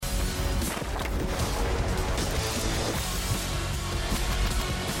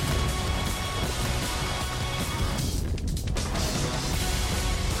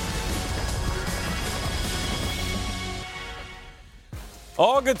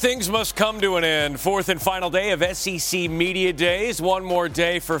All good things must come to an end. Fourth and final day of SEC Media Days. One more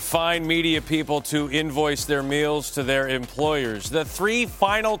day for fine media people to invoice their meals to their employers. The three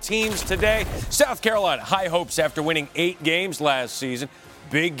final teams today. South Carolina, high hopes after winning 8 games last season.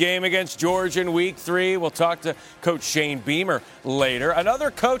 Big game against Georgia in week 3. We'll talk to Coach Shane Beamer later. Another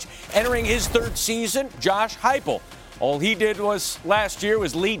coach entering his 3rd season, Josh Heupel. All he did last year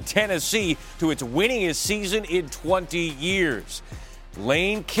was lead Tennessee to its winningest season in 20 years.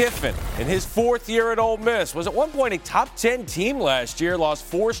 Lane Kiffin, in his 4th year at Ole Miss, was at one point a top 10 team last year, lost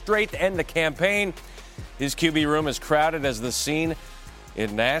 4 straight to end the campaign. His QB room is crowded as the scene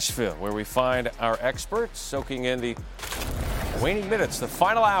in Nashville, where we find our experts soaking in the waning minutes, the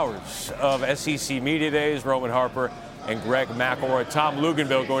final hours of SEC Media Days. Roman Harper and Greg McElroy. Tom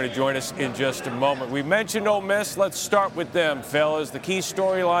Luginbill going to join us in just a moment. We mentioned Ole Miss. Let's start with them, fellas. The key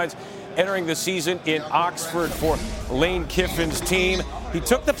storylines entering the season in Oxford for Lane Kiffin's team. He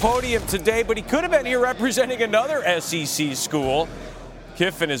took the podium today, but he could have been here representing another SEC school.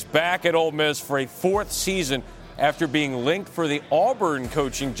 Kiffin is back at Ole Miss for a 4th season after being linked for the Auburn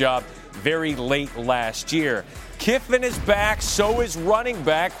coaching job very late last year. Kiffin is back, so is running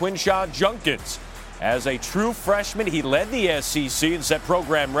back Quinshon Judkins. As a true freshman, he led the SEC and set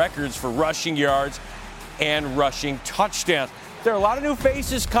program records for rushing yards and rushing touchdowns. There are a lot of new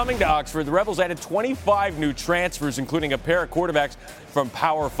faces coming to Oxford. The Rebels added 25 new transfers, including a pair of quarterbacks from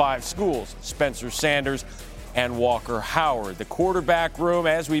Power 5 schools, Spencer Sanders and Walker Howard. The quarterback room,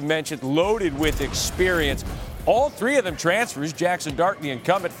 as we mentioned, loaded with experience. All 3 of them transfers. Jackson Dart, the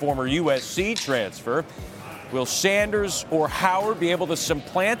incumbent, former USC transfer. Will Sanders or Howard be able to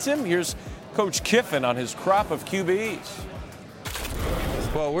supplant him? Here's Coach Kiffin on his crop of QBs.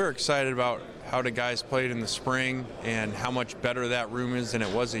 Well, we're excited about how the guys played in the spring and how much better that room is than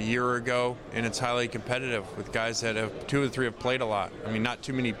it was a year ago. And it's highly competitive with guys that have 2 or 3 have played a lot. I mean, not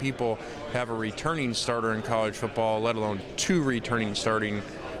too many people have a returning starter in college football, let alone 2 returning starting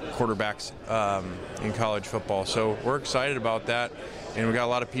quarterbacks in college football. So we're excited about that, and we got a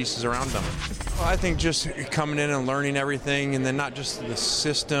lot of pieces around them. Well, I think just coming in and learning everything, and then not just the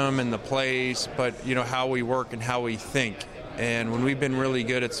system and the plays, but how we work and how we think. And when we've been really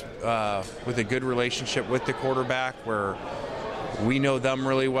good, it's with a good relationship with the quarterback, where we know them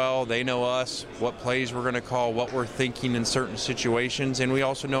really well, they know us, what plays we're going to call, what we're thinking in certain situations, and we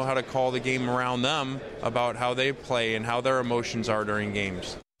also know how to call the game around them about how they play and how their emotions are during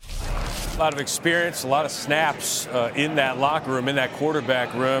games. A lot of experience, a lot of snaps in that locker room, in that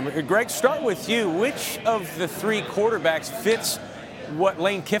quarterback room. Greg, start with you. Which of the 3 quarterbacks fits what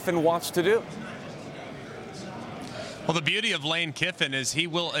Lane Kiffin wants to do? Well, the beauty of Lane Kiffin is he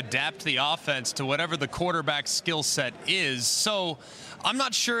will adapt the offense to whatever the quarterback's skill set is. So I'm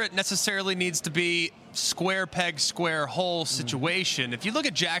not sure it necessarily needs to be square peg, square hole situation. If you look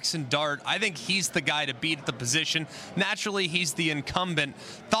at Jackson Dart, I think he's the guy to beat at the position. Naturally, he's the incumbent.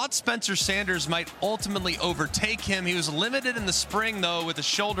 Thought Spencer Sanders might ultimately overtake him. He was limited in the spring, though, with a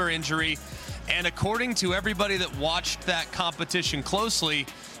shoulder injury. And according to everybody that watched that competition closely,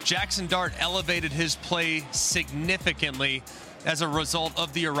 Jackson Dart elevated his play significantly as a result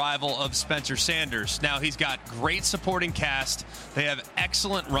of the arrival of Spencer Sanders. Now, he's got great supporting cast. They have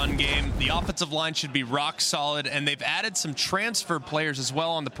excellent run game. The offensive line should be rock solid, and they've added some transfer players as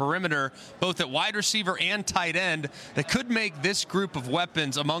well on the perimeter, both at wide receiver and tight end, that could make this group of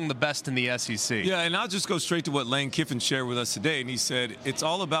weapons among the best in the SEC. Yeah, and I'll just go straight to what Lane Kiffin shared with us today, and he said it's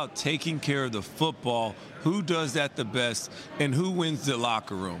all about taking care of the football. Who does that the best, and who wins the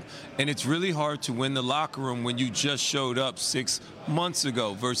locker room? And it's really hard to win the locker room when you just showed up 6 months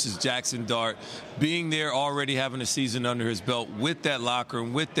ago versus Jackson Dart being there, already having a season under his belt with that locker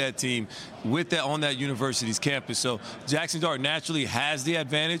room, with that team, with that on that university's campus. So Jackson Dart naturally has the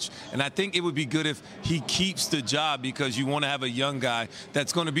advantage, and I think it would be good if he keeps the job, because you want to have a young guy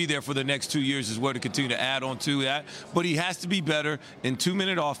that's going to be there for the next 2 years as well to continue to add on to that. But he has to be better in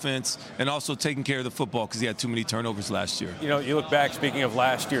 2-minute offense and also taking care of the football, because he had too many turnovers last year. You look back, speaking of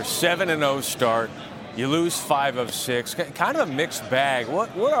last year, 7-0 start. You lose 5 of 6. Kind of a mixed bag.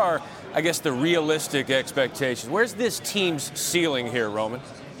 What are, I guess, the realistic expectations? Where's this team's ceiling here, Roman?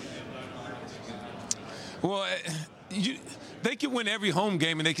 Well, they can win every home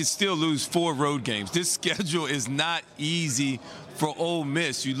game and they can still lose 4 road games. This schedule is not easy for Ole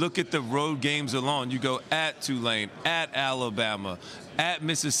Miss. You look at the road games alone. You go at Tulane, at Alabama, at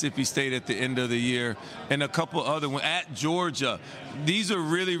Mississippi State at the end of the year, and a couple other ones at Georgia. These are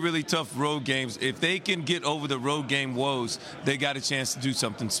really, really tough road games. If they can get over the road game woes, they got a chance to do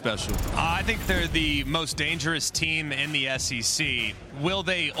something special. I think they're the most dangerous team in the SEC. Will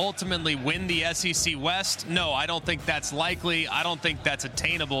they ultimately win the SEC West? No, I don't think that's likely. I don't think that's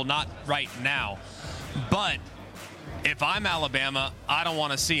attainable, not right now. But if I'm Alabama, I don't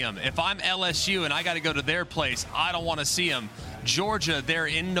want to see them. If I'm LSU and I got to go to their place, I don't want to see them. Georgia, they're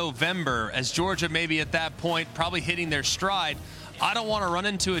in November. As Georgia maybe at that point probably hitting their stride, I don't want to run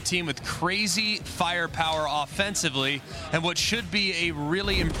into a team with crazy firepower offensively and what should be a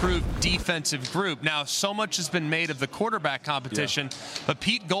really improved defensive group. Now, so much has been made of the quarterback competition, but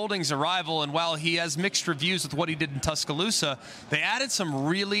Pete Golding's arrival, and while he has mixed reviews with what he did in Tuscaloosa, they added some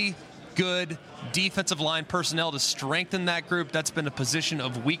really good defensive line personnel to strengthen that group. That's been a position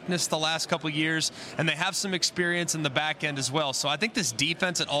of weakness the last couple of years, and they have some experience in the back end as well. So I think this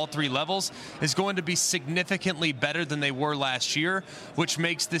defense at all three levels is going to be significantly better than they were last year, which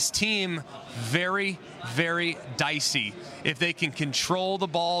makes this team very, very dicey if they can control the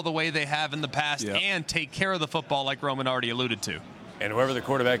ball the way they have in the past and take care of the football like Roman already alluded to. And whoever the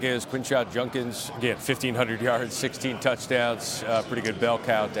quarterback is, Quinshon Judkins, again, 1,500 yards, 16 touchdowns, pretty good bell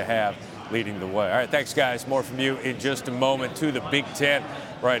cow to have leading the way. All right, thanks, guys. More from you in just a moment. To the Big Ten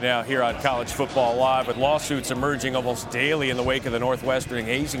right now here on College Football Live, with lawsuits emerging almost daily in the wake of the Northwestern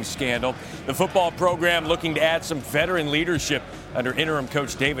hazing scandal. The football program looking to add some veteran leadership under interim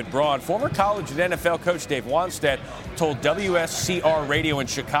coach David Braun. Former college and NFL coach Dave Wannstedt told WSCR Radio in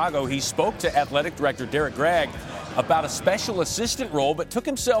Chicago he spoke to athletic director Derek Gregg about a special assistant role, but took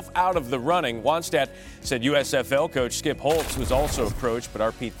himself out of the running. Wannstedt said USFL coach Skip Holtz was also approached, but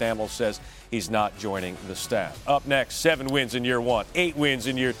our Pete Thamel says he's not joining the staff. Up next, 7 wins in year 1, 8 wins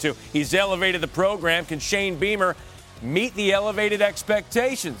in year 2. He's elevated the program. Can Shane Beamer meet the elevated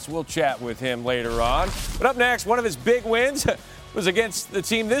expectations? We'll chat with him later on. But up next, one of his big wins was against the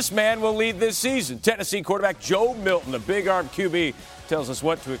team this man will lead this season. Tennessee quarterback Joe Milton, the big-arm QB, tells us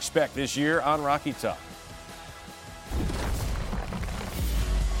what to expect this year on Rocky Top.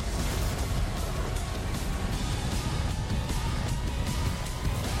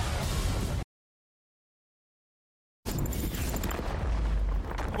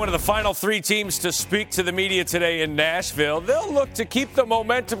 One of the final 3 teams to speak to the media today in Nashville. They'll look to keep the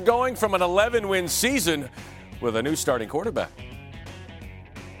momentum going from an 11-win season with a new starting quarterback.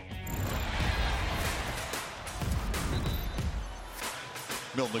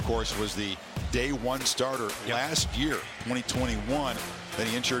 Milton, of course, was the day 1 starter last year, 2021. Then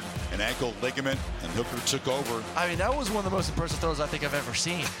he injured an ankle ligament, and Hooker took over. I mean, that was one of the most impressive throws I think I've ever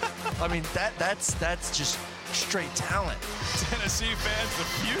seen. I mean, that's just straight talent. Tennessee fans, the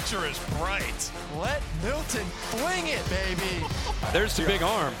future is bright. Let Milton fling it, baby. There's the big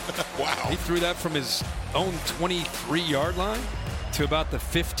arm. Wow. He threw that from his own 23-yard line to about the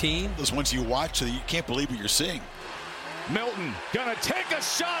 15. Those ones you watch, so you can't believe what you're seeing. Milton gonna take a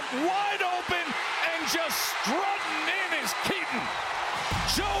shot wide open and just strutting in is Keaton.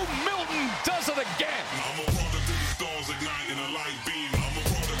 Joe Milton does it again. I'm a product of the stars igniting a light beam. I'm a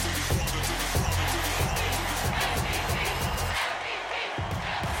product of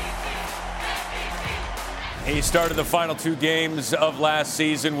the He started the final 2 games of last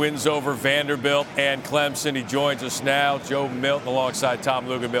season, wins over Vanderbilt and Clemson. He joins us now, Joe Milton, alongside Tom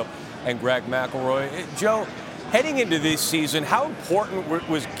Luginbill and Greg McElroy. Joe, heading into this season, how important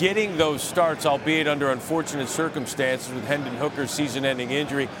was getting those starts, albeit under unfortunate circumstances with Hendon Hooker's season-ending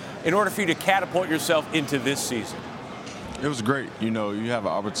injury, in order for you to catapult yourself into this season? It was great. You know, you have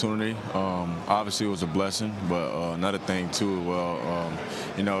an opportunity. Obviously, it was a blessing, but another thing, too,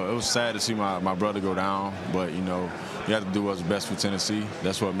 you know, it was sad to see my brother go down, but, you know, you have to do what's best for Tennessee.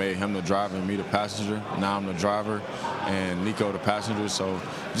 That's what made him the driver and me the passenger. Now I'm the driver and Nico the passenger, so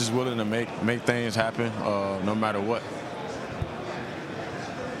just willing to make things happen no matter what.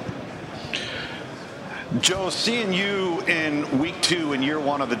 Joe, seeing you in week 2 in year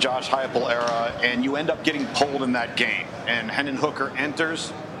 1 of the Josh Heupel era, and you end up getting pulled in that game, and Hendon Hooker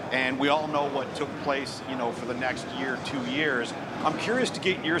enters, and we all know what took place, you know, for the next year, 2 years. I'm curious to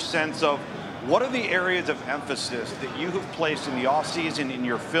get your sense of what are the areas of emphasis that you have placed in the offseason in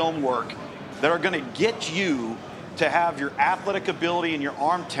your film work that are going to get you to have your athletic ability and your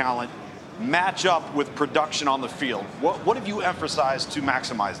arm talent match up with production on the field? What have you emphasized to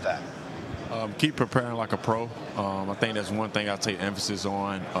maximize that? Keep preparing like a pro. I think that's one thing I take emphasis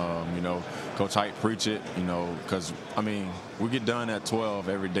on. Coach Hype, preach it, because, we get done at 12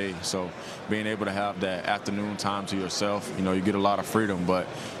 every day. So being able to have that afternoon time to yourself, you get a lot of freedom. But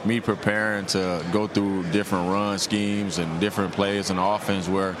me preparing to go through different run schemes and different plays in the offense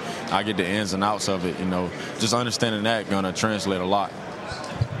where I get the ins and outs of it, just understanding that going to translate a lot.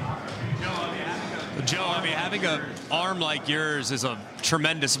 Joe, having an arm like yours is a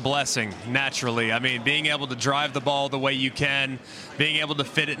tremendous blessing, naturally. Being able to drive the ball the way you can, being able to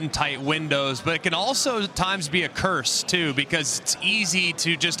fit it in tight windows, but it can also at times be a curse, too, because it's easy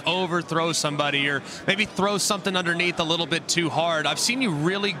to just overthrow somebody or maybe throw something underneath a little bit too hard. I've seen you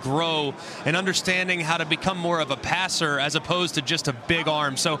really grow in understanding how to become more of a passer as opposed to just a big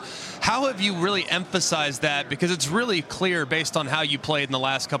arm. So how have you really emphasized that? Because it's really clear based on how you played in the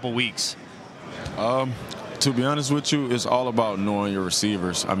last couple weeks. To be honest with you, it's all about knowing your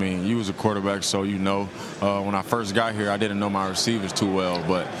receivers. You was a quarterback, so when I first got here, I didn't know my receivers too well.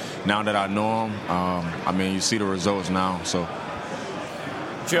 But now that I know them, you see the results now. So,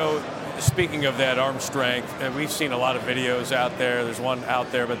 Joe, speaking of that arm strength, and we've seen a lot of videos out there. There's one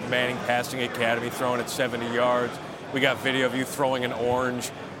out there about the Manning Passing Academy throwing at 70 yards. We got video of you throwing an orange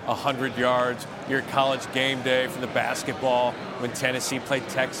 100 yards. Your college game day for the basketball when Tennessee played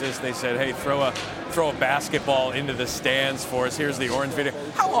Texas, they said, hey, throw a basketball into the stands for us. Here's the orange video.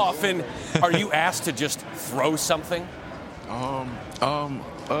 How often are you asked to just throw something?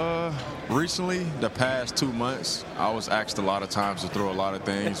 Recently, the past 2 months, I was asked a lot of times to throw a lot of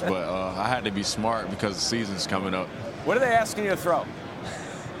things, but I had to be smart because the season's coming up. What are they asking you to throw?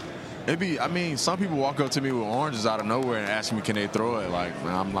 Some people walk up to me with oranges out of nowhere and ask me, can they throw it?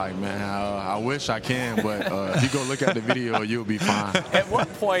 I'm like, man, I wish I can, but if you go look at the video, you'll be fine. At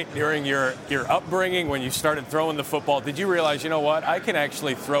what point during your upbringing, when you started throwing the football, did you realize, I can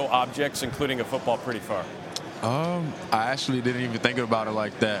actually throw objects, including a football, pretty far? I actually didn't even think about it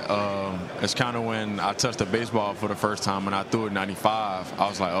like that. It's kind of when I touched a baseball for the first time and I threw it 95. I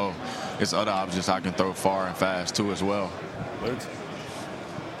was like, oh, it's other objects I can throw far and fast, too, as well. Luke?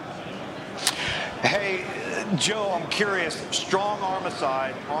 Hey, Joe, I'm curious, strong arm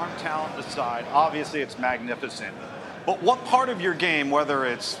aside, arm talent aside, obviously it's magnificent. But what part of your game, whether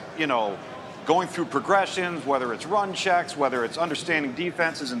it's, going through progressions, whether it's run checks, whether it's understanding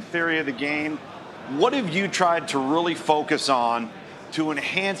defenses and theory of the game, what have you tried to really focus on to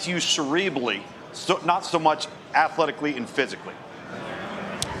enhance you cerebrally, not so much athletically and physically?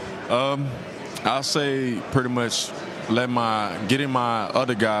 I'll say pretty much getting my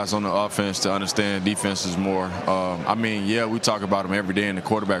other guys on the offense to understand defenses more. We talk about them every day in the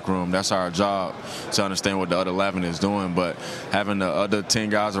quarterback room. That's our job, to understand what the other 11 is doing. But having the other 10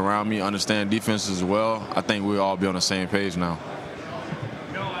 guys around me understand defenses as well, I think we'll all be on the same page now.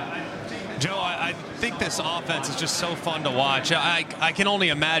 Joe, I think this offense is just so fun to watch. I can only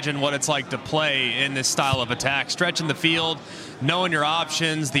imagine what it's like to play in this style of attack. Stretching the field, knowing your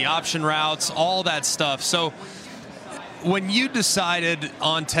options, the option routes, all that stuff. So when you decided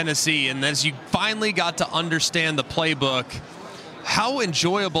on Tennessee and as you finally got to understand the playbook, how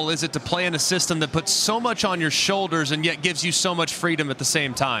enjoyable is it to play in a system that puts so much on your shoulders and yet gives you so much freedom at the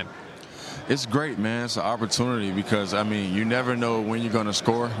same time? It's great, man. It's an opportunity because, you never know when you're going to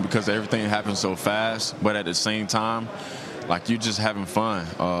score because everything happens so fast. But at the same time, you're just having fun.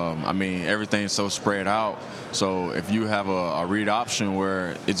 Everything's so spread out. So if you have a read option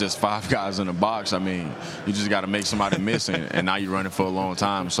where it's just 5 guys in the box, you just got to make somebody miss, and now you're running for a long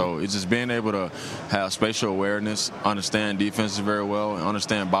time. So it's just being able to have spatial awareness, understand defenses very well, and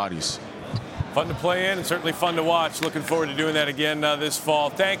understand bodies. Fun to play in and certainly fun to watch. Looking forward to doing that again this fall.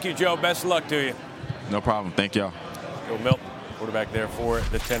 Thank you, Joe. Best of luck to you. No problem. Thank y'all. Joe Milton, quarterback there for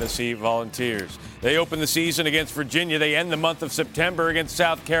the Tennessee Volunteers. They open the season against Virginia. They end the month of September against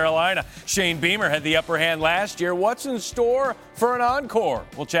South Carolina. Shane Beamer had the upper hand last year. What's in store for an encore?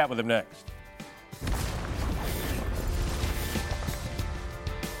 We'll chat with him next.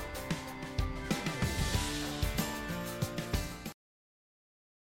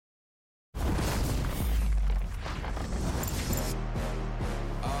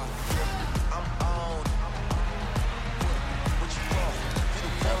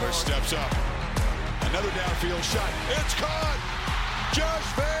 Steps up. Another downfield shot. It's caught. Josh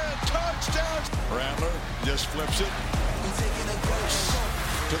Vann, touchdown. Rattler just flips it.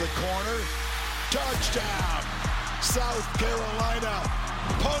 To the corner. Touchdown. South Carolina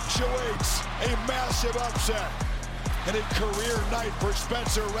punctuates a massive upset. And a career night for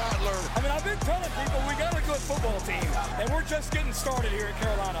Spencer Rattler. I've been telling people we got a good football team, and we're just getting started here at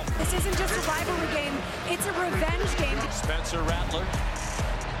Carolina. This isn't just a rivalry game, it's a revenge game. Spencer Rattler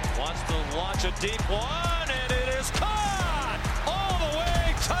Wants to launch a deep one, and it is caught all the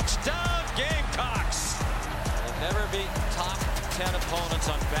way. Touchdown, Gamecocks. They've never beaten top 10 opponents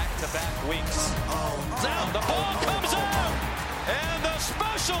on back-to-back weeks. Down, the ball comes out, and the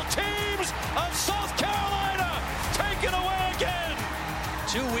special teams of South Carolina take it away again.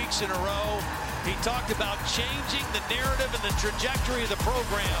 2 weeks in a row, he talked about changing the narrative and the trajectory of the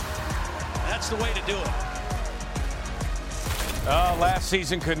program. That's the way to do it. Last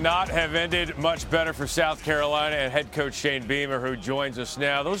season could not have ended much better for South Carolina and head coach Shane Beamer, who joins us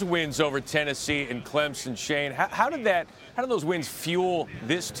now. Those wins over Tennessee and Clemson, Shane, how did those wins fuel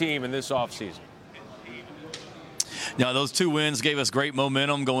this team in this offseason? Now, those 2 wins gave us great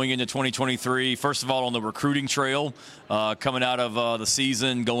momentum going into 2023. First of all, on the recruiting trail, coming out of the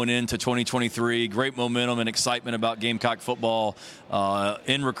season, going into 2023, great momentum and excitement about Gamecock football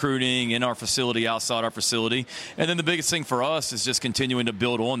in recruiting, in our facility, outside our facility. And then the biggest thing for us is just continuing to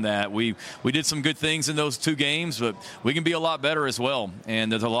build on that. We did some good things in those 2 games, but we can be a lot better as well. And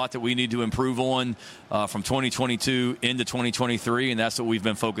there's a lot that we need to improve on from 2022 into 2023, and that's what we've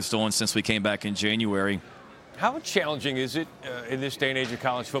been focused on since we came back in January. How challenging is it in this day and age of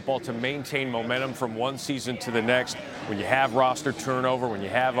college football to maintain momentum from one season to the next when you have roster turnover, when you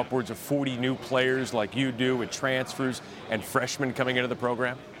have upwards of 40 new players like you do with transfers and freshmen coming into the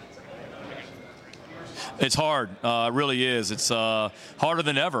program? It's hard. It really is. It's harder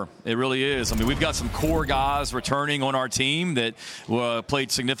than ever. It really is. I mean, we've got some core guys returning on our team that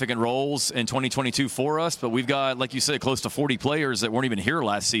played significant roles in 2022 for us, but we've got, like you said, close to 40 players that weren't even here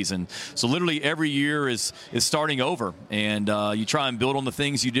last season. So literally every year is starting over, and you try and build on the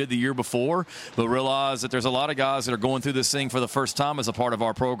things you did the year before, but realize that there's a lot of guys that are going through this thing for the first time as a part of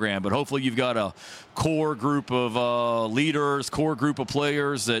our program. But hopefully you've got a core group of leaders, core group of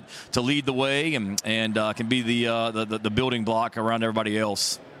players that to lead the way and can be the building block around everybody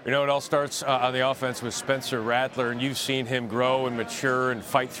else. You know, it all starts on the offense with Spencer Rattler, and you've seen him grow and mature and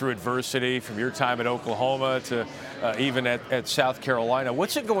fight through adversity from your time at Oklahoma to even at South Carolina.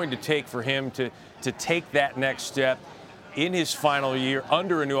 What's it going to take for him to take that next step in his final year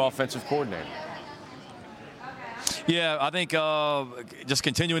under a new offensive coordinator? Yeah, I think just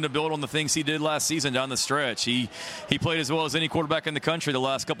continuing to build on the things he did last season down the stretch. He played as well as any quarterback in the country the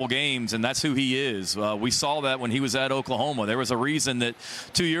last couple games, and that's who he is. We saw that when he was at Oklahoma. There was a reason that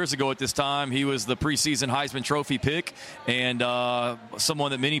 2 years ago at this time he was the preseason Heisman Trophy pick and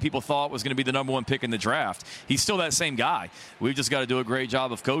someone that many people thought was going to be the number 1 pick in the draft. He's still that same guy. We've just got to do a great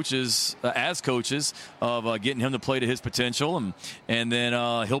job of coaches, as coaches, of getting him to play to his potential, and then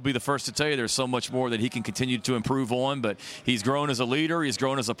he'll be the first to tell you there's so much more that he can continue to improve on, but he's grown as a leader. He's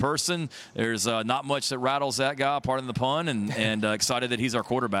grown as a person. There's not much that rattles that guy, pardon the pun, and excited that he's our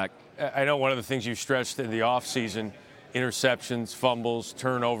quarterback. I know one of the things you stressed in the offseason, interceptions, fumbles,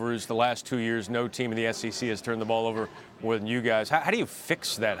 turnovers. The last 2 years, no team in the SEC has turned the ball over more than you guys. How do you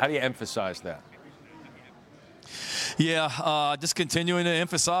fix that? How do you emphasize that? Yeah, just continuing to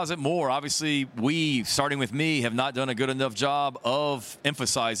emphasize it more. Obviously, we, starting with me, have not done a good enough job of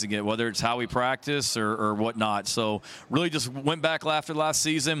emphasizing it, whether it's how we practice or whatnot. So really just went back after last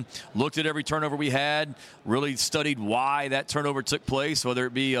season, looked at every turnover we had, really studied why that turnover took place, whether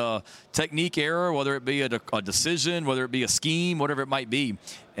it be a technique error, whether it be a decision, whether it be a scheme, whatever it might be.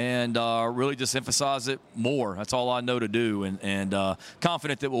 And really just emphasize it more. That's all I know to do, and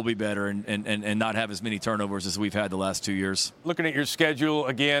confident that we'll be better and not have as many turnovers as we've had the last 2 years. Looking at your schedule,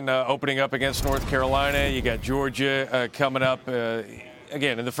 again, opening up against North Carolina, you got Georgia coming up,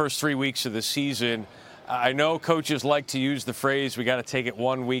 again, in the first 3 weeks of the season. I know coaches like to use the phrase, we got to take it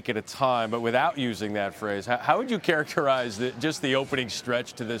 1 week at a time, but without using that phrase, how would you characterize just the opening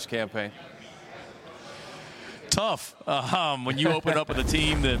stretch to this campaign? Tough when you open up with a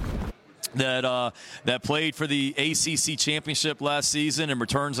team that played for the ACC championship last season and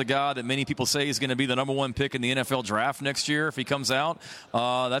returns a guy that many people say is going to be the number 1 pick in the NFL draft next year if he comes out.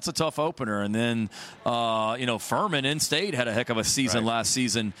 That's a tough opener. And then, Furman in-state had a heck of a season last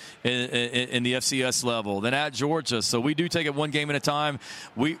season in the FCS level. Then at Georgia. So we do take it 1 game at a time.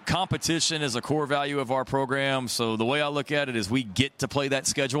 Competition is a core value of our program. So the way I look at it is we get to play that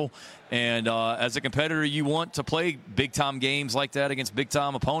schedule. And as a competitor, you want to play big-time games like that against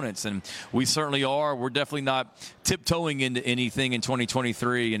big-time opponents. And we certainly are. We're definitely not tiptoeing into anything in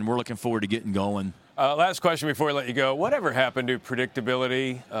 2023, and we're looking forward to getting going. Last question before we let you go. Whatever happened to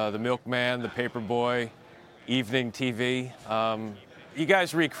predictability, the milkman, the paper boy, evening TV? You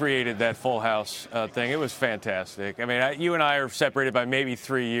guys recreated that Full House thing. It was fantastic. I mean, you and I are separated by maybe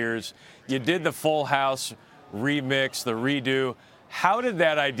 3 years. You did the Full House remix, the redo. How did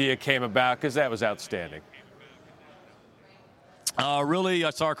that idea came about? Because that was outstanding. Really,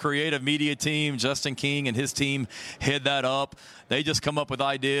 that's our creative media team. Justin King and his team head that up. They just come up with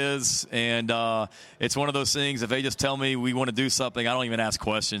ideas, and it's one of those things. If they just tell me we want to do something, I don't even ask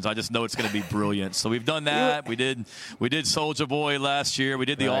questions. I just know it's going to be brilliant. So we've done that. We did Soulja Boy last year. We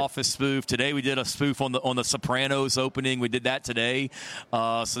did the Office spoof. Today we did a spoof on the Sopranos opening. We did that today.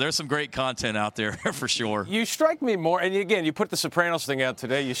 So there's some great content out there for sure. You strike me more, and again, you put the Sopranos thing out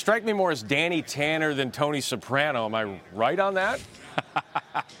today. You strike me more as Danny Tanner than Tony Soprano. Am I right on that?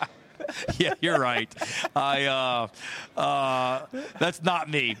 Yeah, you're right. That's not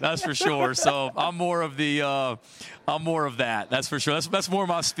me. That's for sure. So I'm more of that. That's for sure. That's more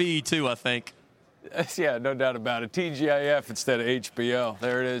my speed too, I think. Yeah, no doubt about it. TGIF instead of HBO.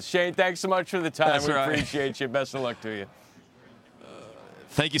 There it is. Shane, thanks so much for the time. That's we right. appreciate you. Best of luck to you.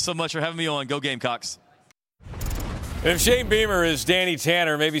 Thank you so much for having me on. Go Gamecocks. If Shane Beamer is Danny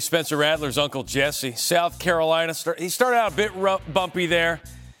Tanner, maybe Spencer Rattler's Uncle Jesse. South Carolina, he started out a bit bumpy there.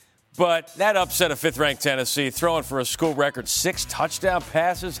 But that upset of fifth-ranked Tennessee, throwing for a school record 6 touchdown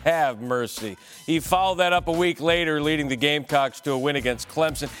passes, have mercy. He followed that up a week later, leading the Gamecocks to a win against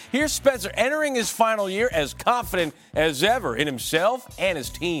Clemson. Here's Spencer entering his final year as confident as ever in himself and his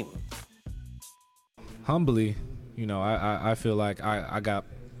team. Humbly, I feel like I got,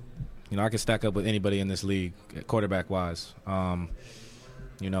 I can stack up with anybody in this league, quarterback-wise.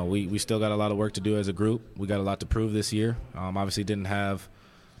 We still got a lot of work to do as a group. We got a lot to prove this year. Obviously didn't have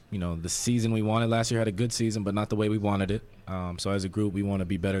the season we wanted last year. Had a good season, but not the way we wanted it. So as a group, we want to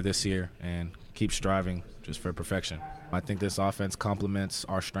be better this year and keep striving just for perfection. I think this offense complements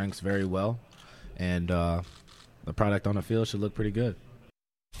our strengths very well, and the product on the field should look pretty good.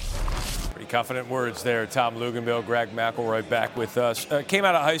 Pretty confident words there. Tom Luginbill, Greg McElroy back with us. Came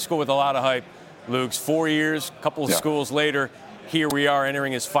out of high school with a lot of hype. Luke's 4 years, a couple of schools later. Here we are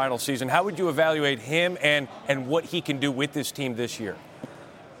entering his final season. How would you evaluate him and what he can do with this team this year?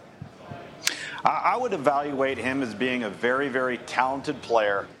 I would evaluate him as being a very, very talented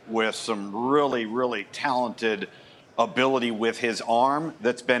player with some really, really talented ability with his arm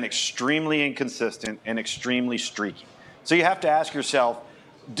that's been extremely inconsistent and extremely streaky. So you have to ask yourself,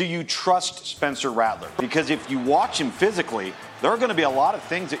 do you trust Spencer Rattler? Because if you watch him physically, there are going to be a lot of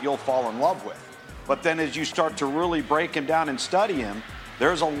things that you'll fall in love with. But then as you start to really break him down and study him,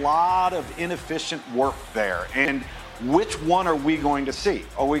 there's a lot of inefficient work there. And which one are we going to see?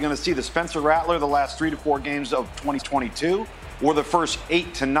 Are we going to see the Spencer Rattler the last 3 to 4 games of 2022 or the first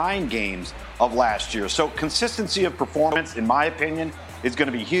 8 to 9 games of last year? So consistency of performance, in my opinion, is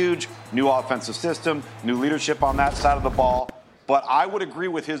going to be huge. New offensive system, new leadership on that side of the ball. But I would agree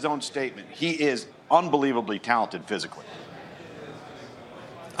with his own statement. He is unbelievably talented physically.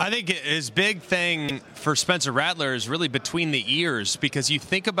 I think his big thing for Spencer Rattler is really between the ears, because you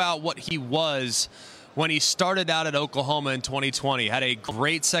think about what he was when he started out at Oklahoma in 2020. Had a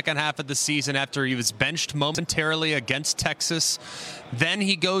great second half of the season after he was benched momentarily against Texas. Then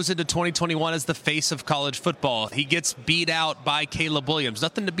he goes into 2021 as the face of college football. He gets beat out by Caleb Williams.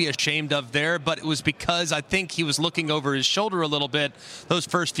 Nothing to be ashamed of there, but it was because I think he was looking over his shoulder a little bit those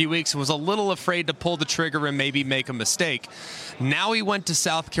first few weeks and was a little afraid to pull the trigger and maybe make a mistake. Now he went to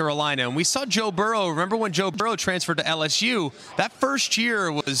South Carolina, and we saw Joe Burrow. Remember when Joe Burrow transferred to LSU? That first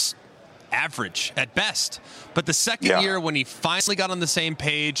year was average at best. But the second year, when he finally got on the same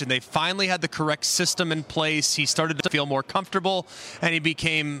page and they finally had the correct system in place, he started to feel more comfortable, and he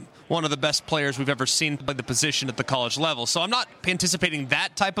became one of the best players we've ever seen play the position at the college level. So I'm not anticipating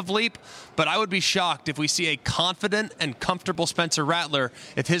that type of leap, but I would be shocked if we see a confident and comfortable Spencer Rattler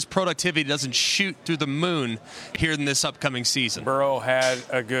if his productivity doesn't shoot through the moon here in this upcoming season. Burrow had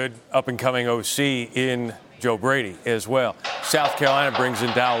a good up-and-coming OC in Joe Brady as well. South Carolina brings in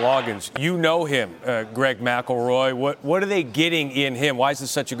Dow Loggins. You know him, Greg McElroy. What are they getting in him? Why is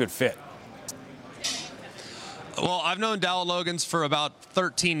this such a good fit? Well, I've known Dow Loggins for about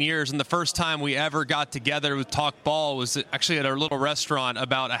 13 years, and the first time we ever got together with Talk Ball was actually at our little restaurant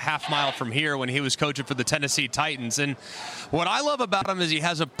about a half mile from here when he was coaching for the Tennessee Titans. And what I love about him is he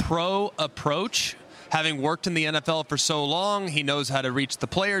has a pro approach. Having worked in the NFL for so long, he knows how to reach the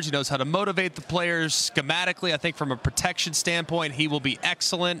players. He knows how to motivate the players. Schematically, I think from a protection standpoint, he will be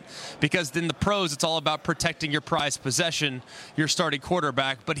excellent, because in the pros, it's all about protecting your prized possession, your starting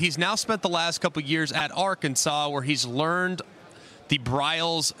quarterback. But he's now spent the last couple years at Arkansas, where he's learned the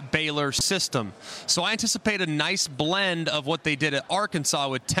Bryles-Baylor system. So I anticipate a nice blend of what they did at Arkansas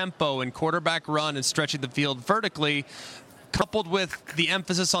with tempo and quarterback run and stretching the field vertically, coupled with the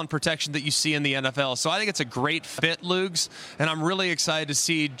emphasis on protection that you see in the NFL. So I think it's a great fit, Lugs, and I'm really excited to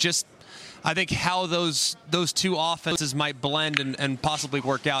see I think how those two offenses might blend and possibly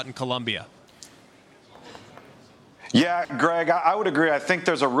work out in Columbia. Yeah, Greg, I would agree. I think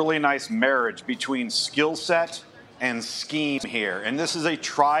there's a really nice marriage between skill set and scheme here. And this is a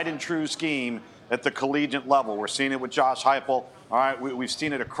tried and true scheme at the collegiate level. We're seeing it with Josh Heupel. All right, we've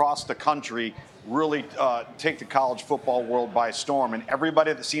seen it across the country really take the college football world by storm. And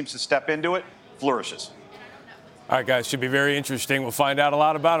everybody that seems to step into it flourishes. All right, guys, should be very interesting. We'll find out a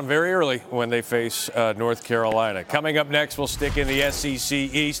lot about them very early when they face North Carolina. Coming up next, we'll stick in the SEC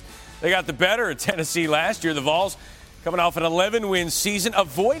East. They got the better at Tennessee last year. The Vols, coming off an 11-win season,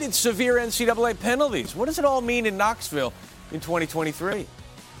 avoided severe NCAA penalties. What does it all mean in Knoxville in 2023?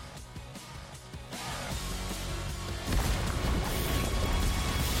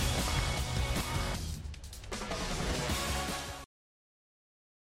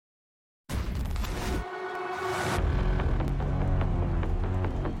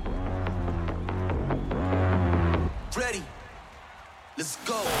 Ready. Let's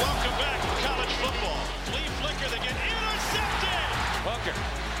go. Welcome back to college football. Flea flicker, they get intercepted. Hooker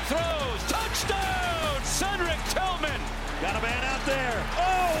throws, touchdown, Cedric Tillman. Got a man out there.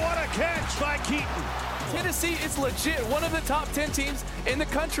 Oh, what a catch by Keaton. Tennessee is legit one of the top 10 teams in the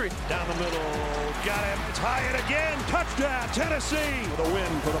country. Down the middle, got him. It's high and again. Touchdown, Tennessee. The win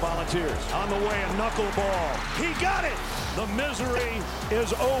for the Volunteers. On the way, a knuckleball. He got it. The misery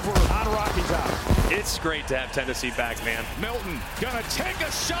is over on Rocky Top. It's great to have Tennessee back, man. Milton gonna take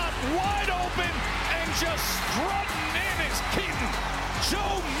a shot wide open and just strutting in is Keaton.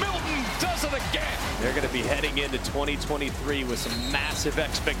 Joe Milton does it again. They're going to be heading into 2023 with some massive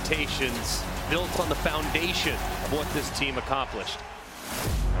expectations built on the foundation of what this team accomplished.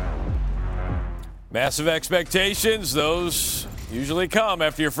 Massive expectations. Those usually come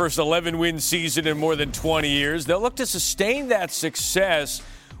after your first 11-win season in more than 20 years. They'll look to sustain that success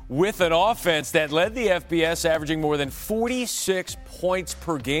with an offense that led the FBS, averaging more than 46 points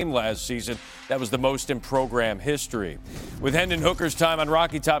per game last season. That was the most in program history. With Hendon Hooker's time on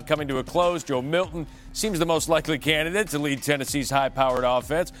Rocky Top coming to a close, Joe Milton seems the most likely candidate to lead Tennessee's high-powered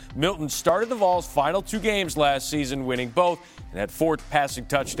offense. Milton started the Vols' final 2 games last season, winning both, and had 4 passing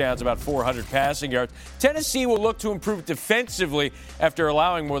touchdowns, about 400 passing yards. Tennessee will look to improve defensively after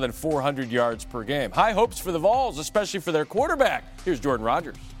allowing more than 400 yards per game. High hopes for the Vols, especially for their quarterback. Here's Jordan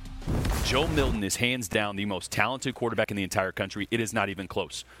Rogers. Joe Milton is hands down the most talented quarterback in the entire country. It is not even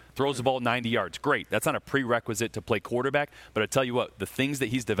close. Throws the ball 90 yards. Great. That's not a prerequisite to play quarterback. But I tell you what, the things that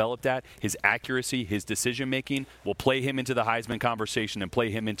he's developed at, his accuracy, his decision-making, will play him into the Heisman conversation and play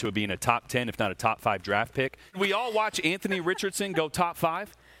him into being a top 10, if not a top 5 draft pick. We all watch Anthony Richardson go top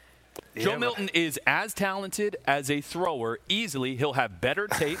 5. Joe Milton is as talented as a thrower. Easily, he'll have better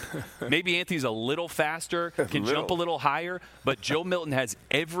tape. Maybe Anthony's a little faster, can jump a little higher. But Joe Milton has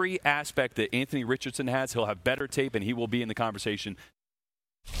every aspect that Anthony Richardson has. He'll have better tape, and he will be in the conversation.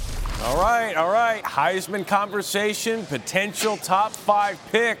 All right. Heisman conversation, potential top 5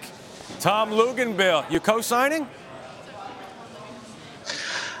 pick. Tom Luginbill, you co-signing?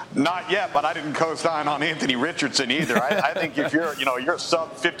 Not yet, but I didn't co-sign on Anthony Richardson either. I think if you're a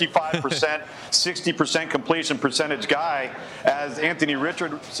sub 55%, 60% completion percentage guy, as Anthony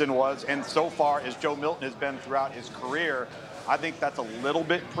Richardson was, and so far as Joe Milton has been throughout his career, I think that's a little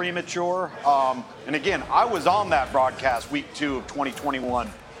bit premature. And again, I was on that broadcast week 2 of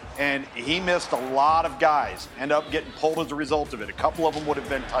 2021, and he missed a lot of guys, end up getting pulled as a result of it. A couple of them would have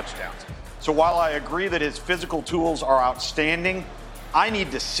been touchdowns. So while I agree that his physical tools are outstanding, I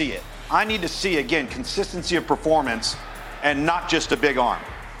need to see it. I need to see, again, consistency of performance and not just a big arm.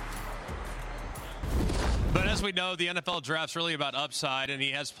 But as we know, the NFL draft's really about upside, and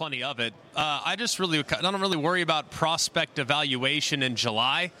he has plenty of it. I don't really worry about prospect evaluation in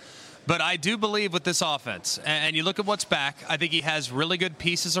July. But I do believe with this offense, and you look at what's back, I think he has really good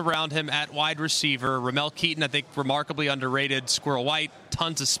pieces around him at wide receiver. Ramel Keaton, I think, remarkably underrated. Squirrel White,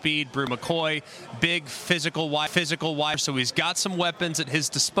 tons of speed. Brew McCoy, big physical wide. So he's got some weapons at his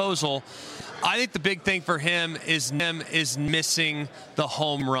disposal. I think the big thing for him is missing the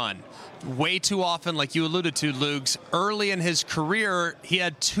home run. Way too often, like you alluded to, Lugs, early in his career, he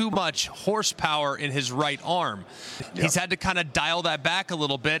had too much horsepower in his right arm. Yep. He's had to kind of dial that back a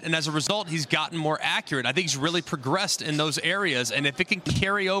little bit, and as a result, he's gotten more accurate. I think he's really progressed in those areas, and if it can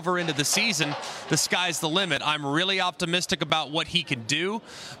carry over into the season, the sky's the limit. I'm really optimistic about what he can do,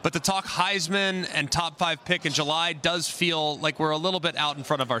 but to talk Heisman and top 5 pick in July does feel like we're a little bit out in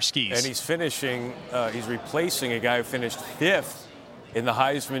front of our skis. And he's replacing a guy who finished 5th in the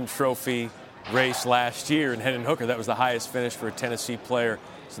Heisman Trophy race last year, and Hendon Hooker. That was the highest finish for a Tennessee player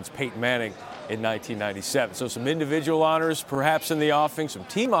since Peyton Manning in 1997. So some individual honors perhaps in the offing, some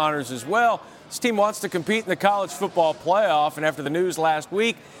team honors as well. This team wants to compete in the college football playoff, and after the news last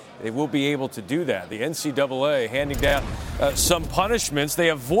week, they will be able to do that. The NCAA handing down some punishments. They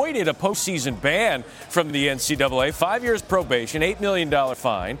avoided a postseason ban from the NCAA. 5 years probation, $8 million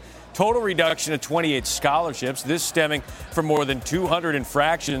fine, total reduction of 28 scholarships. This stemming from more than 200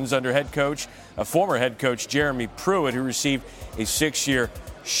 infractions under former head coach Jeremy Pruitt, who received a 6-year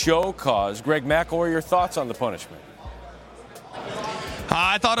show cause. Greg McElroy, your thoughts on the punishment?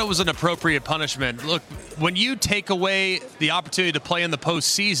 I thought it was an appropriate punishment. Look, when you take away the opportunity to play in the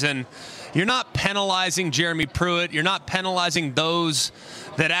postseason, you're not penalizing Jeremy Pruitt. You're not penalizing those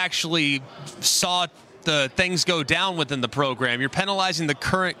that actually saw the things go down within the program. You're penalizing the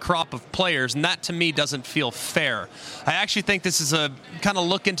current crop of players, and that to me doesn't feel fair. I actually think this is a kind of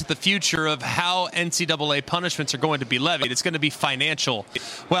look into the future of how NCAA punishments are going to be levied. It's going to be financial.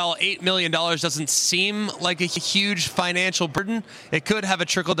 Well, $8 million doesn't seem like a huge financial burden. It could have a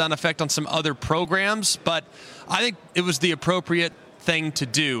trickle-down effect on some other programs, but I think it was the appropriate thing to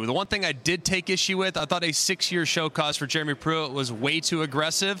do. The one thing I did take issue with, I thought a 6-year show cause for Jeremy Pruitt was way too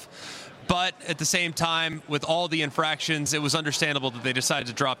aggressive. But at the same time, with all the infractions, it was understandable that they decided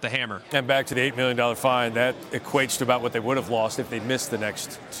to drop the hammer. And back to the $8 million fine, that equates to about what they would have lost if they missed the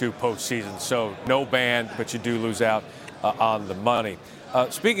next 2 postseasons. So no ban, but you do lose out on the money.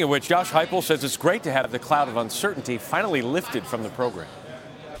 Speaking of which, Josh Heupel says it's great to have the cloud of uncertainty finally lifted from the program.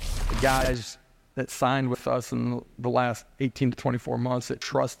 The guys that signed with us in the last 18 to 24 months that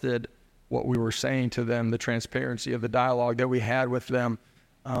trusted what we were saying to them, the transparency of the dialogue that we had with them,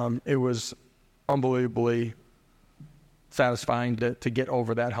 it was unbelievably satisfying to get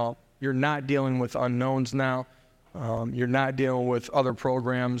over that hump. You're not dealing with unknowns now. You're not dealing with other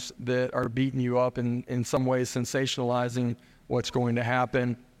programs that are beating you up and in some ways sensationalizing what's going to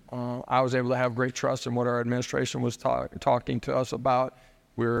happen. I was able to have great trust in what our administration was talking to us about.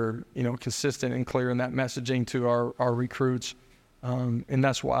 We're consistent and clear in that messaging to our recruits. And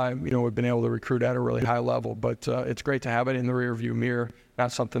that's why, we've been able to recruit at a really high level. But it's great to have it in the rearview mirror,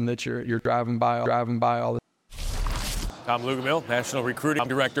 not something that you're driving by all the time. Tom Lugamill, National Recruiting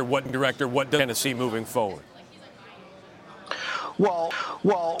Director. What does Tennessee moving forward? Well,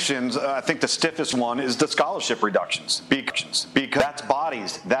 I think the stiffest one is the scholarship reductions because that's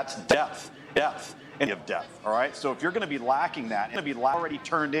bodies, that's depth, and of depth. All right. So if you're going to be lacking that, already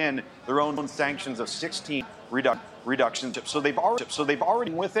turned in their own sanctions of 16 reductions. So they've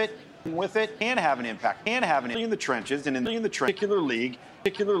already with it can have an impact, in the trenches and in the particular league,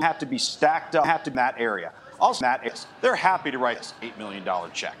 have to be stacked up, in that area. Also, they're happy to write this $8 million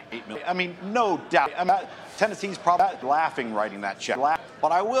check. $8 million. I mean, no doubt. Tennessee's probably laughing writing that check.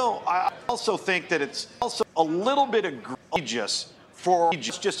 But I also think that it's also a little bit egregious for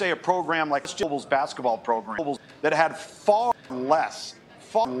just say a program like the Nobles basketball program that had far less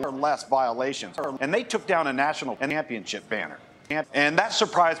violations, and they took down a national championship banner. And that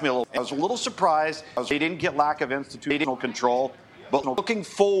surprised me a little. I was a little surprised. They didn't get lack of institutional control. But looking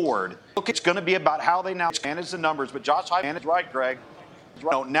forward, it's going to be about how they now manage the numbers. But Josh Heupel is right, Greg.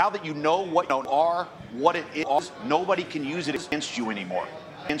 Now that you know what it is, nobody can use it against you anymore.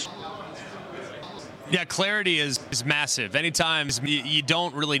 Yeah, clarity is massive. Anytime you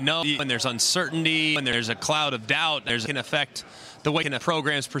don't really know, when there's uncertainty, when there's a cloud of doubt, there's can affect the way the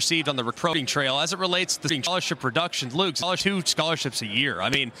program's perceived on the recruiting trail as it relates to the scholarship reduction. Luke, 2 scholarships a year. I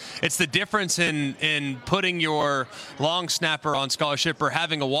mean, it's the difference in putting your long snapper on scholarship or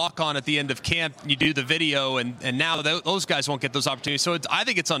having a walk-on at the end of camp. You do the video, and now those guys won't get those opportunities. So I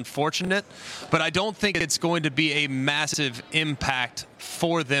think it's unfortunate, but I don't think it's going to be a massive impact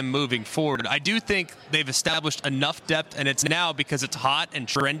for them moving forward. I do think they've established enough depth, and it's now, because it's hot and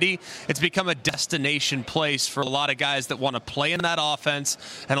trendy, it's become a destination place for a lot of guys that want to play in that offense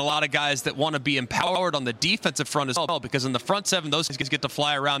and a lot of guys that want to be empowered on the defensive front as well, because in the front seven, those guys get to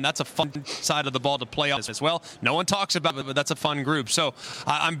fly around. That's a fun side of the ball to play on as well. No one talks about it, but that's a fun group. So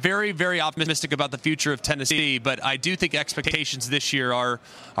I'm very, very optimistic about the future of Tennessee, but I do think expectations this year are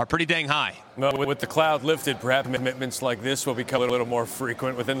pretty dang high. Well, with the cloud lifted, perhaps commitments like this will become a little more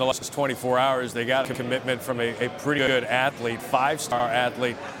frequent. Within the last 24 hours, they got a commitment from a pretty good athlete, 5-star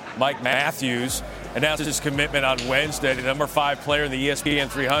athlete, Mike Matthews, announced his commitment on Wednesday, the number 5 player in the ESPN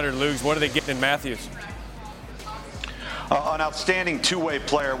 300. Lugs, what are they getting in Matthews? An outstanding two-way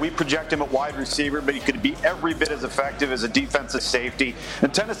player. We project him at wide receiver, but he could be every bit as effective as a defensive safety.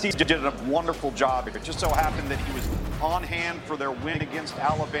 And Tennessee did a wonderful job. It just so happened that he was on hand for their win against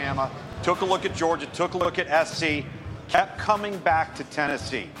Alabama, took a look at Georgia, took a look at SC, kept coming back to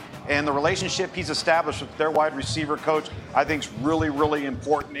Tennessee. And the relationship he's established with their wide receiver coach, I think, is really, really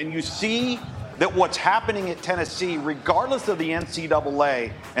important. And you see that what's happening at Tennessee, regardless of the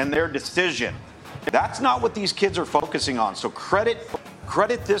NCAA and their decision, that's not what these kids are focusing on. So credit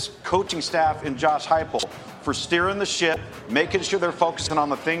this coaching staff and Josh Heupel for steering the ship, making sure they're focusing on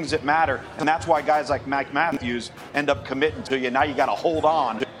the things that matter. And that's why guys like Mac Matthews end up committing to you. Now you got to hold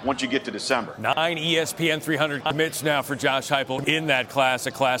on once you get to December. 9 ESPN 300 commits now for Josh Heupel in that class,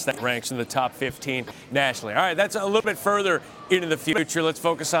 a class that ranks in the top 15 nationally. All right, that's a little bit further into the future. Let's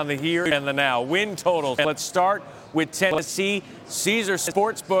focus on the here and the now. Win totals. Let's start with Tennessee. Caesar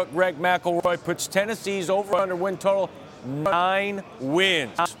Sportsbook, Greg McElroy puts Tennessee's over-under win total 9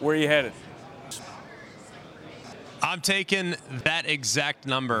 wins. Where are you headed? I'm taking that exact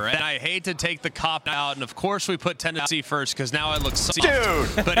number. And I hate to take the cop out. And, of course, we put Tennessee first because now I look soft.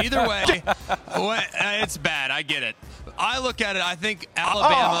 Dude. But either way, it's bad. I get it. I look at it, I think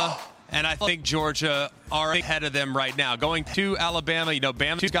Alabama and I think Georgia are ahead of them right now. Going to Alabama,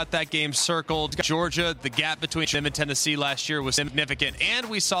 Bama's got that game circled. Georgia, the gap between them and Tennessee last year was significant. And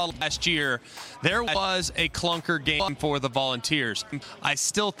we saw last year there was a clunker game for the Volunteers. I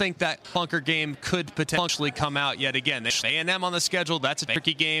still think that clunker game could potentially come out yet again. There's A&M on the schedule. That's a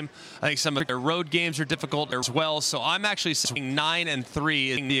tricky game. I think some of their road games are difficult as well. So I'm actually saying 9-3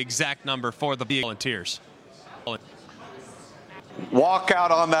 is the exact number for the Volunteers. Walk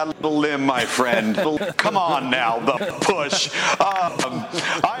out on that little limb, my friend. Come on now, the push.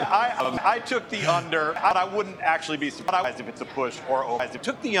 I took the under, and I wouldn't actually be surprised if it's a push or over. I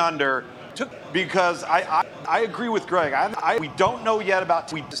took the under because I agree with Greg. We don't know yet about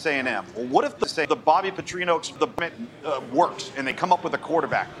Texas A&M. Well, what if the Bobby Petrino works and they come up with a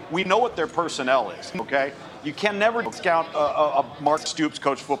quarterback? We know what their personnel is, okay? You can never discount a Mark Stoops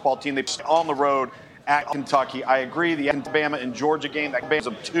coach football team. They're on the road at Kentucky. I agree. The Alabama and Georgia game, that game's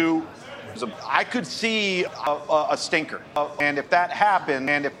of 2. I could see a stinker. And if that happened,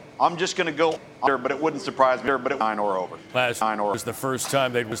 I'm just going to go under, but it wouldn't surprise me. But it 9 or over. Last year was the first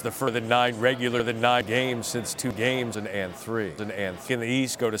time they was the further than 9 games since 2 games and 3. In the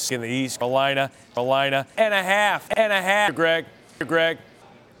East, go to in the East, Carolina, and a half. Greg.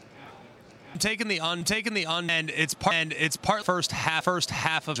 I'm taking the and it's part first half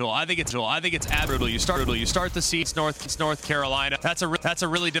of Joel. I think it's brutal. You start the seats North Carolina. That's a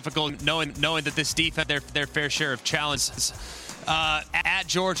really difficult knowing that this defense their fair share of challenges. At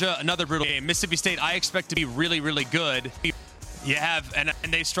Georgia, another brutal game. Mississippi State, I expect to be really, really good. You have and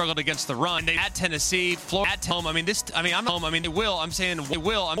they struggled against the run. They at Tennessee, Florida at home. I'm home. They will. I'm saying they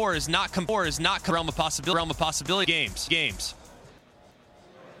will. More is not realm of possibility games.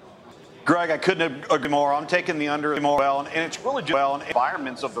 Greg, I couldn't agree more. I'm taking the under more well, and it's really just well in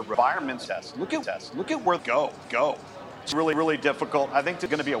environments test. Look at where go. It's really, really difficult. I think it's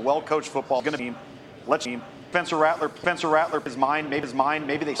going to be a well-coached football team. Spencer Rattler is mine.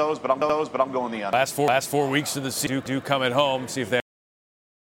 Maybe they close, but I'm going the under. Last 4 weeks of the season do come at home. See if they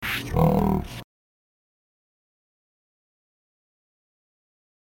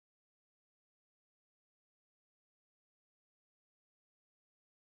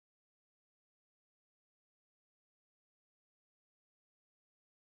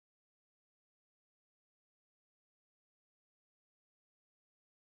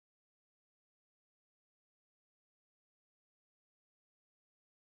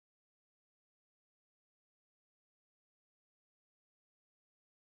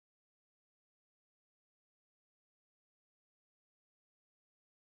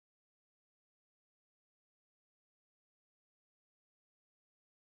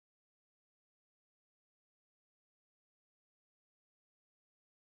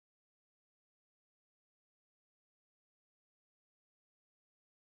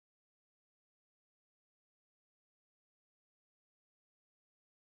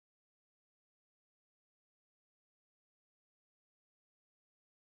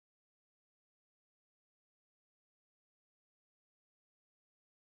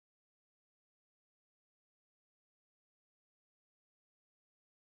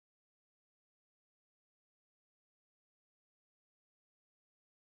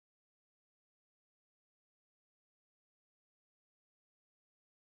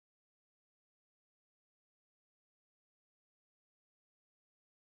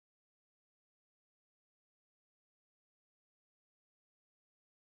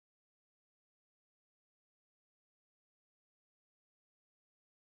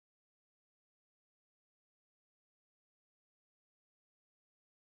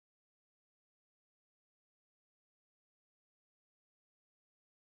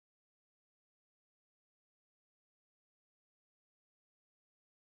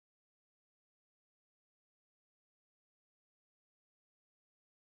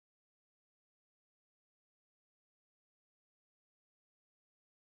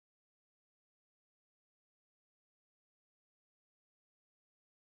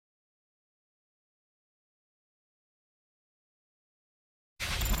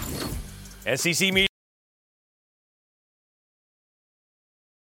SEC Media.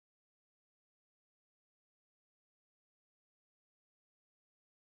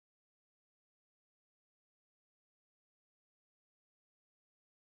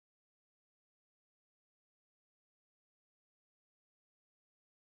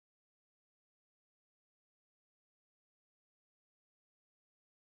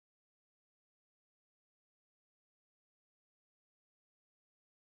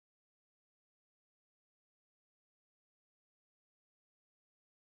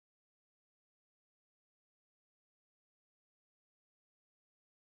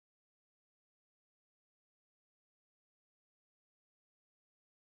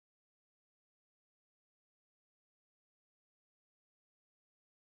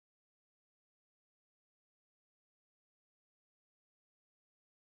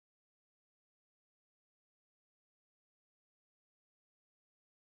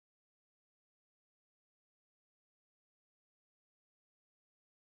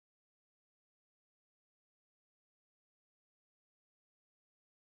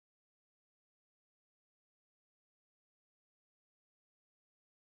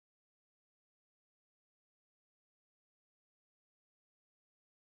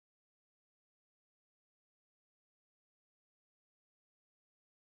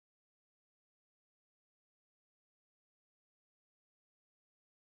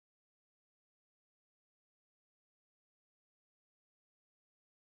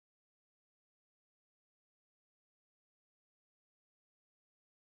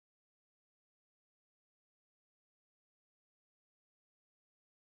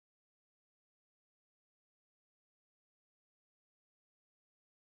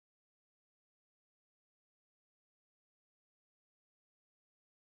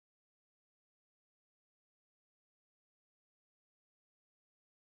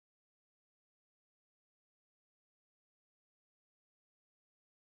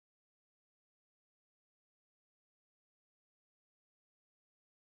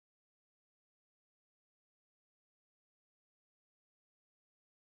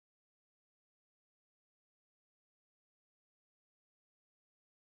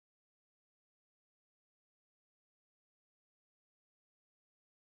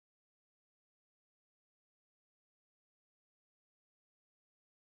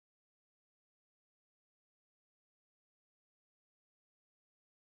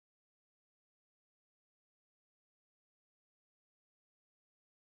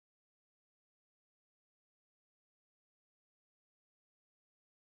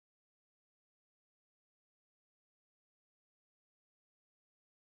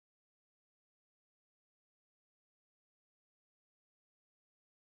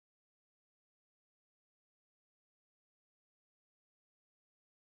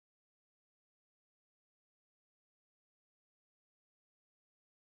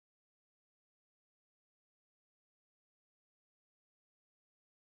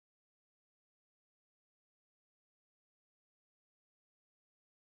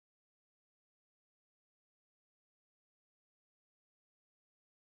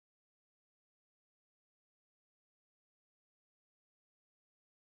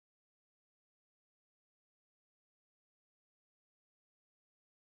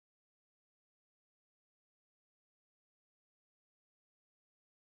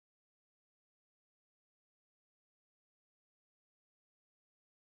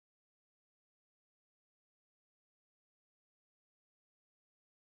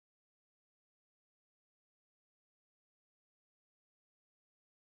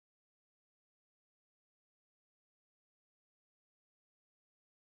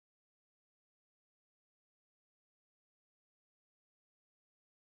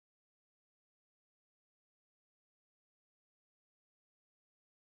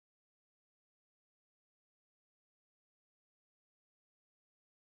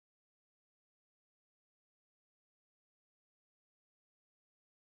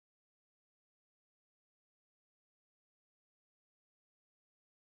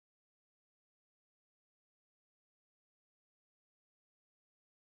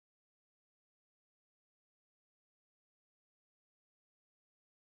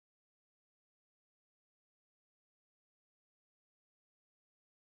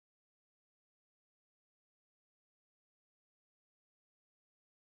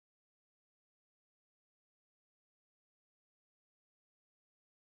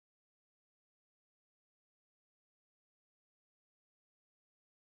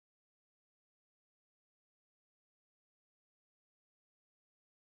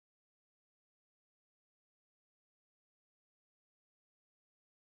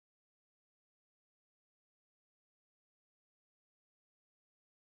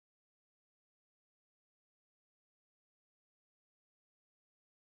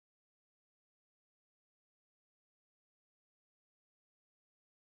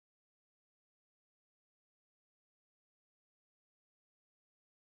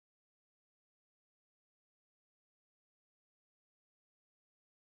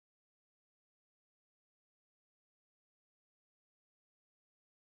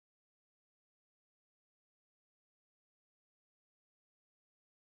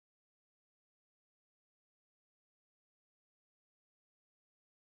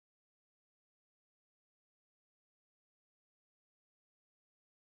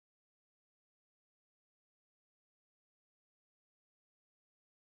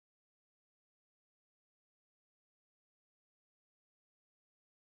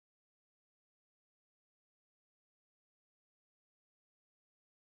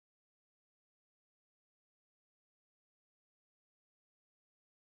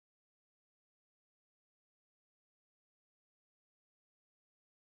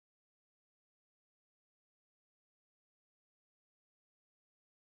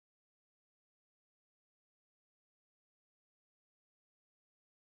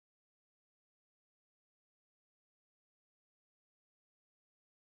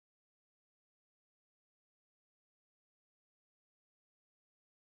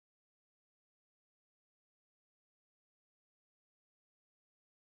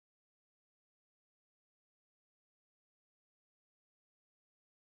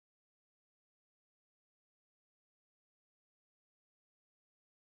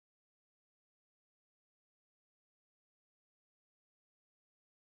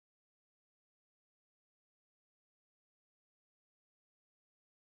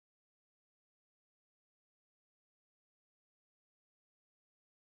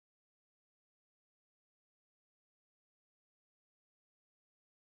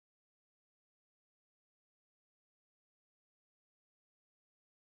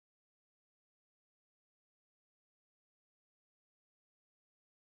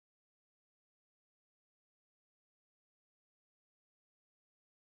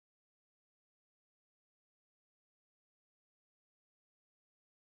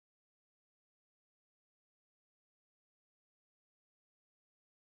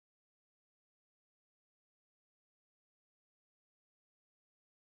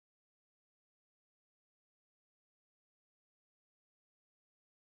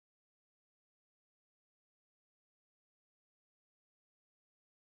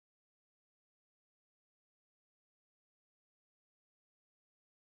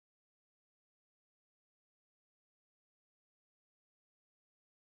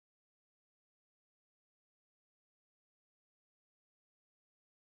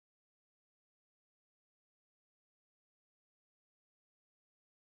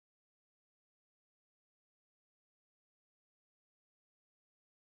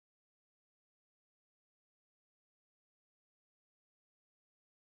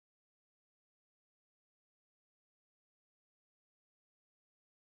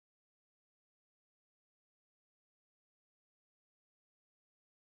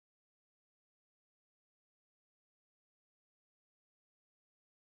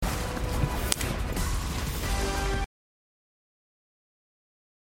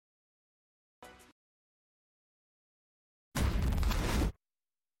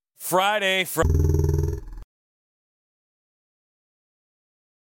 Friday from